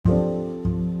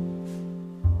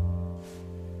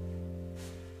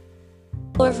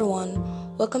Hello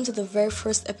everyone, welcome to the very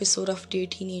first episode of Dear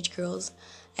Teenage Girls.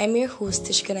 I'm your host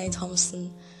Tishkanai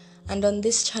Thompson, and on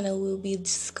this channel we'll be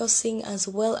discussing as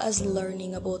well as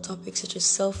learning about topics such as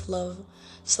self-love,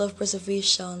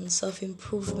 self-preservation,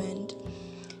 self-improvement,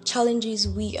 challenges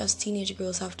we as teenage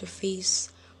girls have to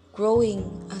face,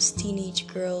 growing as teenage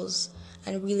girls,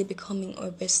 and really becoming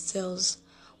our best selves.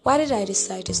 Why did I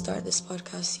decide to start this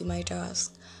podcast, you might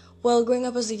ask? Well, growing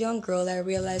up as a young girl, I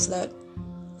realized that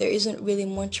there isn't really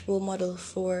much role model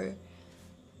for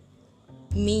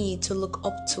me to look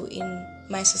up to in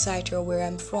my society or where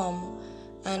I'm from.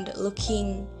 And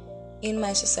looking in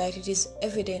my society, it is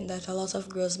evident that a lot of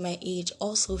girls my age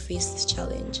also face this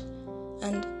challenge.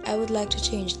 And I would like to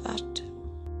change that.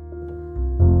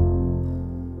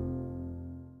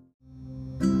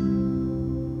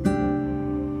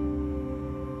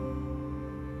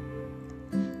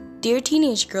 Dear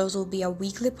Teenage Girls will be a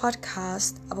weekly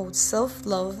podcast about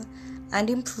self-love and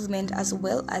improvement as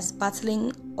well as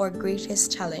battling our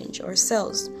greatest challenge,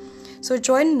 ourselves. So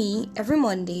join me every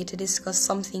Monday to discuss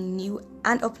something new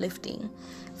and uplifting.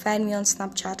 Find me on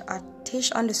Snapchat at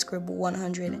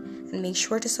Tish_100 and make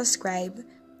sure to subscribe,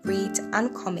 rate,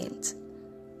 and comment.